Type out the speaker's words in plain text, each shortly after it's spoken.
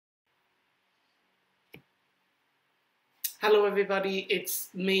Hello everybody, it's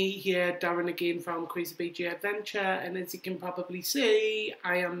me here, Darren again from Crazy BG Adventure, and as you can probably see,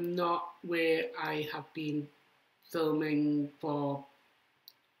 I am not where I have been filming for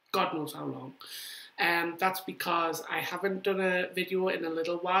God knows how long. That's because I haven't done a video in a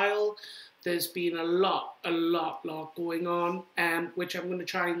little while. There's been a lot going on, which I'm going to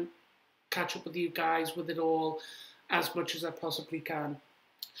try and catch up with you guys with it all as much as I possibly can.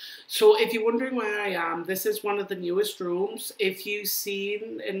 So if you're wondering where I am, this is one of the newest rooms. If you've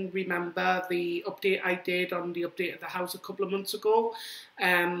seen and remember the update I did on the update of the house a couple of months ago,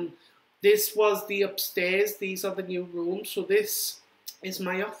 this was the upstairs. These are the new rooms. So this is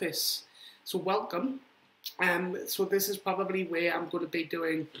my office. So welcome. So this is probably where I'm going to be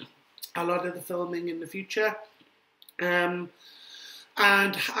doing a lot of the filming in the future. And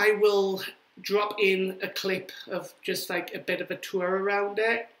I will drop in a clip of just like a bit of a tour around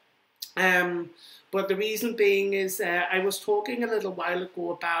it. But the reason being is I was talking a little while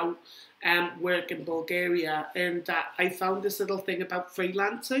ago about work in Bulgaria, and I found this little thing about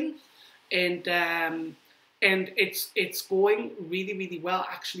freelancing, and it's going really well,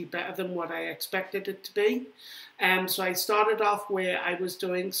 actually better than what I expected it to be. So I started off where I was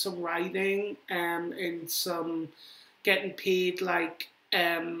doing some writing and some getting paid like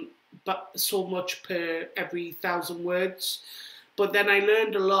but so much per every 1,000 words. But then I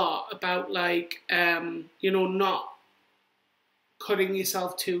learned a lot about like, not cutting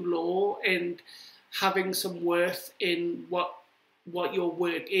yourself too low and having some worth in what your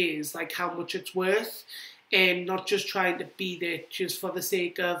work is, like how much it's worth, and not just trying to beat it just for the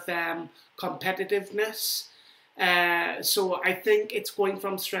sake of competitiveness. So I think it's going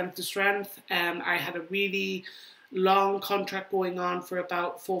from strength to strength. I had a really long contract going on for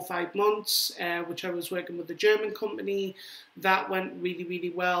about 4 or 5 months, which I was working with a German company. That went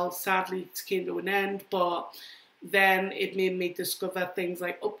really well. Sadly, it came to an end, but then it made me discover things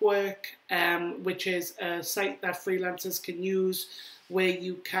like Upwork, which is a site that freelancers can use, where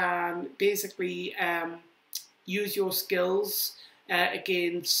you can basically use your skills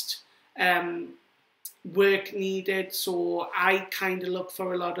against work needed. So I kind of look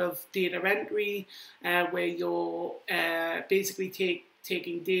for a lot of data entry, where you're basically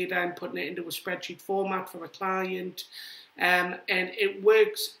taking data and putting it into a spreadsheet format for a client. And it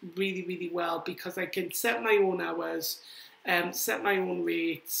works really well because I can set my own hours, set my own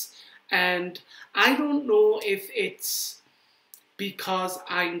rates. And I don't know if it's because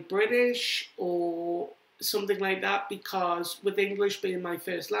I'm British or something like that, because with English being my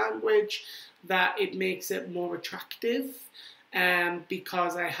first language, that it makes it more attractive,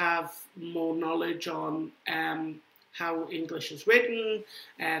 because I have more knowledge on how English is written,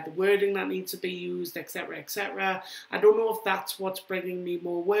 the wording that needs to be used, etc, etc. I don't know if that's what's bringing me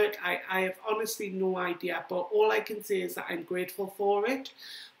more work. I have honestly no idea, but all I can say is that I'm grateful for it.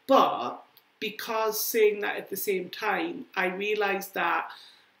 But because saying that at the same time, I realised that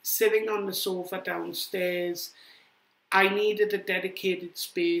sitting on the sofa downstairs, I needed a dedicated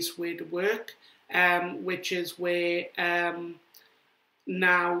space where to work, which is where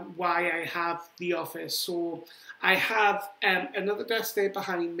now why I have the office. So I have another desk there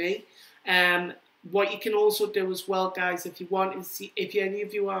behind me. What you can also do as well, guys, if you want, is see, if any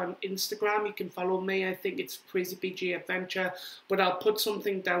of you are on Instagram, you can follow me. I think it's Crazy BG Adventure, but I'll put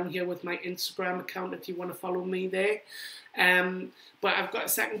something down here with my Instagram account if you want to follow me there. But I've got a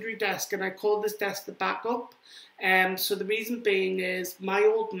secondary desk, and I call this desk the backup. So the reason being is my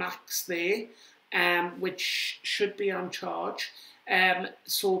old Mac's there, which should be on charge.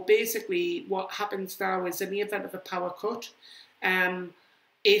 So basically what happens now is, in the event of a power cut,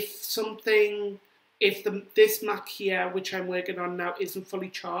 if this Mac here, which I'm working on now, isn't fully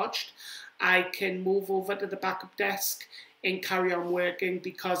charged, I can move over to the backup desk and carry on working,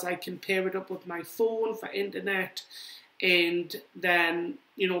 because I can pair it up with my phone for internet, and then,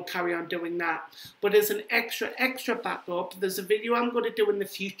 carry on doing that. But as an extra backup, there's a video I'm going to do in the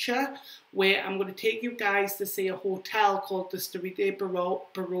future where I'm going to take you guys to see a hotel called the Starite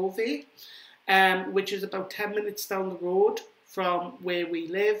Barove, which is about 10 minutes down the road from where we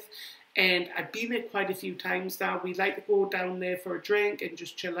live. And I've been there quite a few times now. We like to go down there for a drink and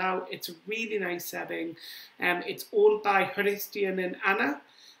just chill out. It's a really nice setting. It's owned by Christian and Anna,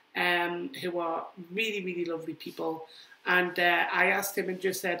 who are really lovely people. And I asked him and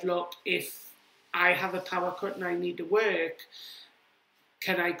just said, look, if I have a power cut and I need to work,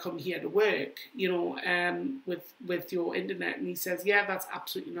 can I come here to work, with your internet? And he says, yeah, that's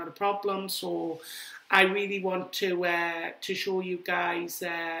absolutely not a problem. So I really want to show you guys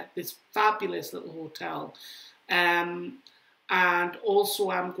this fabulous little hotel. And also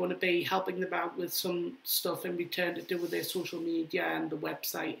I'm going to be helping them out with some stuff in return to do with their social media and the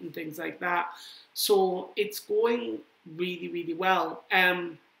website and things like that. So it's going really, really well.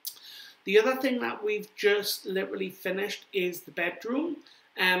 The other thing that we've just literally finished is the bedroom,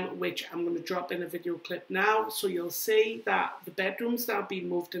 which I'm going to drop in a video clip now. So you'll see that the bedroom's now being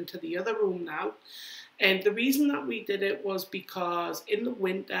moved into the other room now. And the reason that we did it was because in the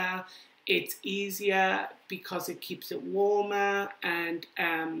winter, it's easier because it keeps it warmer, and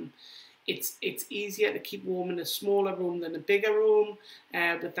it's easier to keep warm in a smaller room than a bigger room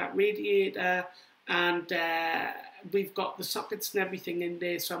with that radiator. And we've got the sockets and everything in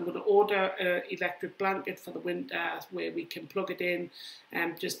there, so I'm going to order an electric blanket for the winter where we can plug it in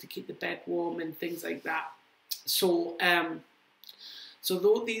just to keep the bed warm and things like that. So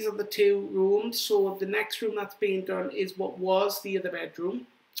though these are the two rooms, so the next room that's being done is what was the other bedroom.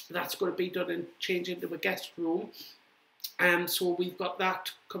 That's going to be done and changed into a guest room. So we've got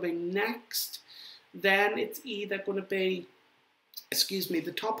that coming next. Then it's either going to be,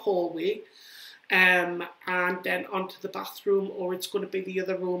 the top hallway, and then onto the bathroom, or it's going to be the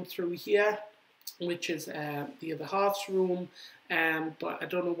other room through here, which is the other half's room. But I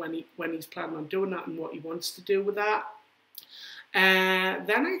don't know when he's planning on doing that and what he wants to do with that.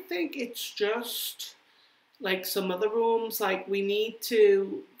 Then I think it's just like some other rooms, like we need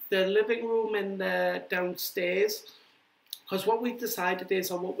to, the living room and the downstairs, because what we've decided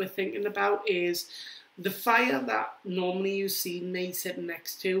is, or what we're thinking about is, the fire that normally you see me sitting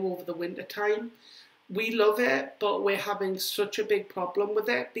next to over the winter time, we love it, but we're having such a big problem with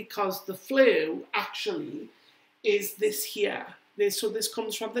it because the flue actually is this here. So this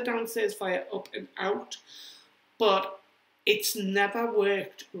comes from the downstairs fire up and out, but it's never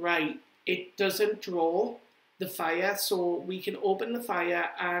worked right. It doesn't draw the fire, so we can open the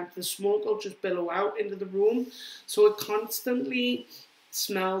fire and the smoke will just billow out into the room, so it constantly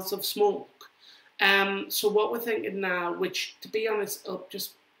smells of smoke. So what we're thinking now, which to be honest will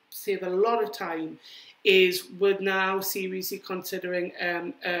just save a lot of time, is we're now seriously considering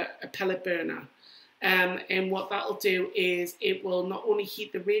a pellet burner. And what that'll do is it will not only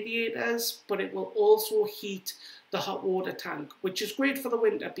heat the radiators, but it will also heat the hot water tank, which is great for the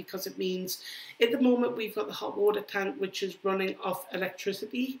winter because it means at the moment we've got the hot water tank which is running off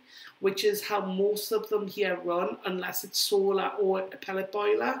electricity, which is how most of them here run unless it's solar or a pellet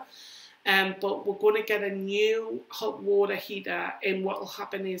boiler. But we're going to get a new hot water heater, and what will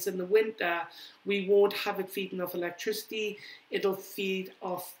happen is in the winter we won't have it feeding off electricity, it'll feed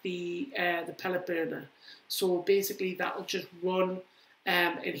off the pellet burner. So basically that'll just run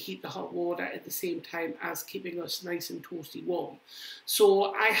and heat the hot water at the same time as keeping us nice and toasty warm.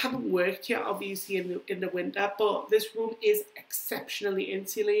 So I haven't worked here obviously in the winter, but this room is exceptionally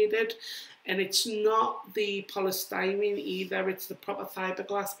insulated, and it's not the polystyrene either, it's the proper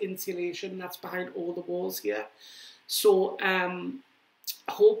fiberglass insulation that's behind all the walls here. So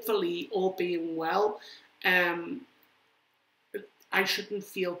hopefully, all being well, I shouldn't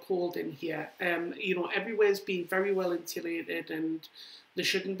feel cold in here. You know, everywhere's been very well insulated, and there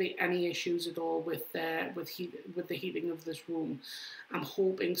shouldn't be any issues at all with the heating of this room. I'm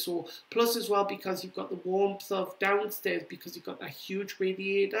hoping so. Plus, as well, because you've got the warmth of downstairs, because you've got that huge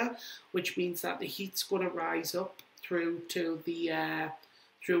radiator, which means that the heat's going to rise up through to the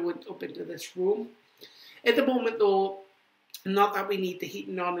up into this room. At the moment, though, not that we need the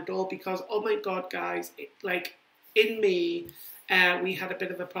heating on at all, because oh my God, guys, like in May. We had a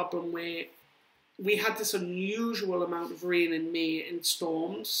bit of a problem where we had this unusual amount of rain in May and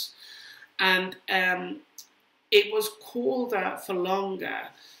storms, and it was colder for longer.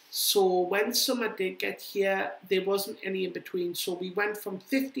 So when summer did get here, there wasn't any in between. So we went from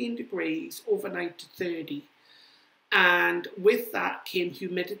 15 degrees overnight to 30. And with that came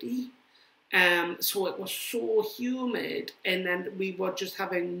humidity. So it was so humid, and then we were just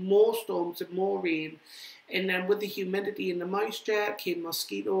having more storms and more rain. And then with the humidity and the moisture came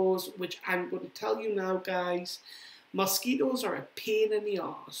mosquitoes, which I'm going to tell you now, guys, mosquitoes are a pain in the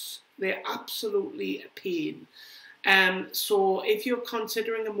arse. They're absolutely a pain. So if you're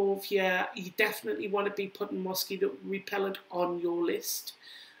considering a move here, you definitely want to be putting mosquito repellent on your list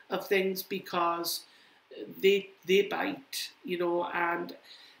of things, because they bite, you know. And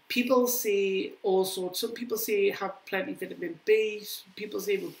people say also, some people say have plenty of vitamin B, people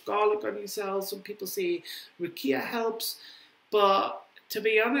say with garlic on yourself, some people say rakia helps. But to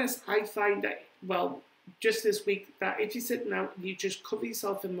be honest, I find that, well, just this week, that if you're sitting out and you just cover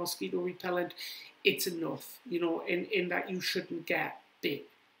yourself in mosquito repellent, it's enough, you know, in that you shouldn't get bit,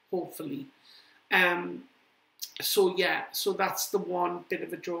 hopefully. So yeah, so that's the one bit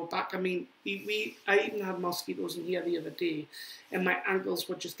of a drawback. I mean, I even had mosquitoes in here the other day, and my ankles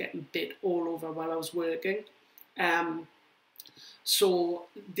were just getting bit all over while I was working. Um, so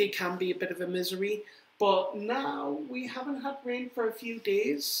they can be a bit of a misery. But now we haven't had rain for a few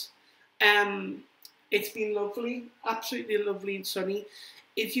days. Um, it's been lovely, absolutely lovely and sunny.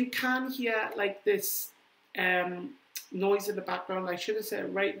 If you can hear like this um, noise in the background, I should have said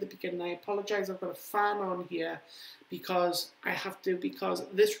it right at the beginning. I apologise. I've got a fan on here because I have to, because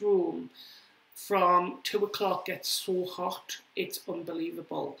this room from 2 o'clock gets so hot, it's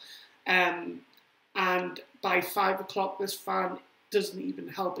unbelievable. Um, and by 5 o'clock, this fan doesn't even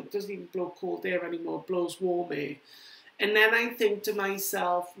help. It doesn't even blow cold air anymore. It blows warm air. And then I think to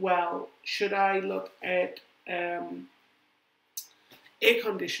myself, well, should I look at air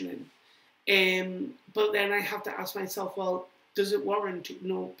conditioning? But then I have to ask myself, well, does it warrant?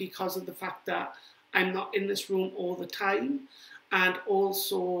 No, because of the fact that I'm not in this room all the time, and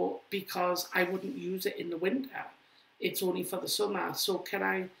also because I wouldn't use it in the winter. It's only for the summer. So can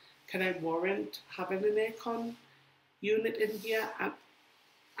I warrant having an aircon unit in here?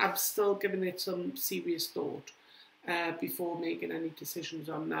 I'm still giving it some serious thought before making any decisions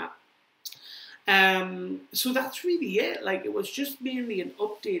on that. So that's really it. Like, it was just mainly an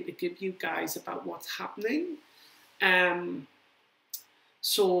update to give you guys about what's happening.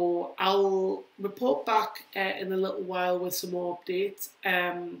 So I'll report back in a little while with some more updates.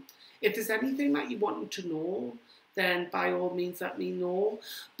 If there's anything that you want to know, then by all means let me know.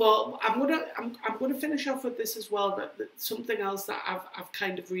 But I'm gonna finish off with this as well. That something else that I've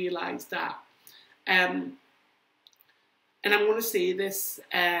kind of realised that, and I'm going to say this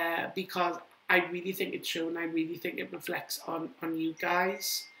because I really think it's true, and I really think it reflects on you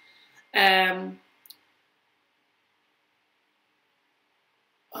guys.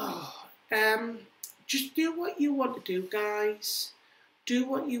 Just do what you want to do, guys. Do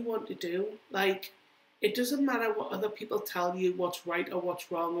what you want to do. Like, it doesn't matter what other people tell you, what's right or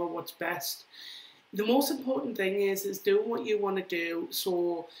what's wrong or what's best. The most important thing is doing what you want to do.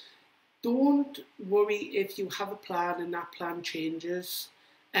 So don't worry if you have a plan and that plan changes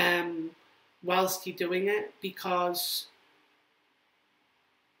whilst you're doing it, because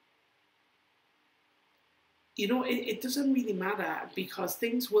you know, it doesn't really matter, because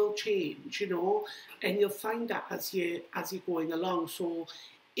things will change, you know, and you'll find that as you're going along. So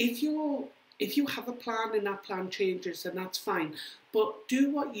if you have a plan and that plan changes, then that's fine. But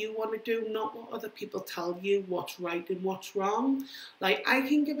do what you want to do, not what other people tell you what's right and what's wrong. Like, I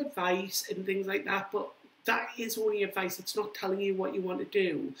can give advice and things like that, but that is only advice. It's not telling you what you want to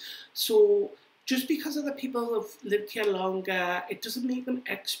do. So just because other people have lived here longer, it doesn't make them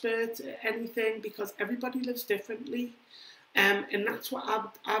experts at anything, because everybody lives differently. And that's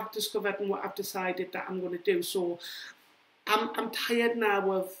what I've discovered and what I've decided that I'm going to do. So I'm tired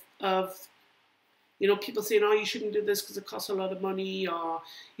now of you know, people saying, oh, you shouldn't do this because it costs a lot of money, or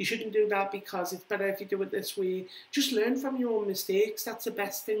you shouldn't do that because it's better if you do it this way. Just learn from your own mistakes. That's the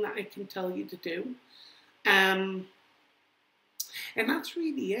best thing that I can tell you to do. And that's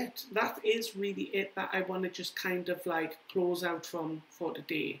really it. That is really it that I want to just kind of like close out from for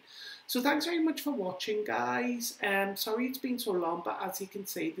today. So thanks very much for watching, guys. Sorry it's been so long, but as you can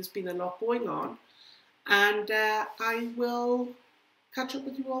see, there's been a lot going on. And I will catch up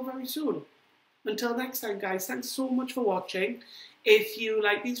with you all very soon. Until next time, guys, thanks so much for watching. If you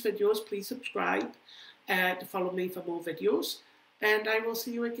like these videos, please subscribe to follow me for more videos. And I will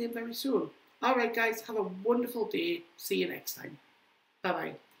see you again very soon. All right, guys, have a wonderful day. See you next time.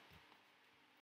 Bye-bye.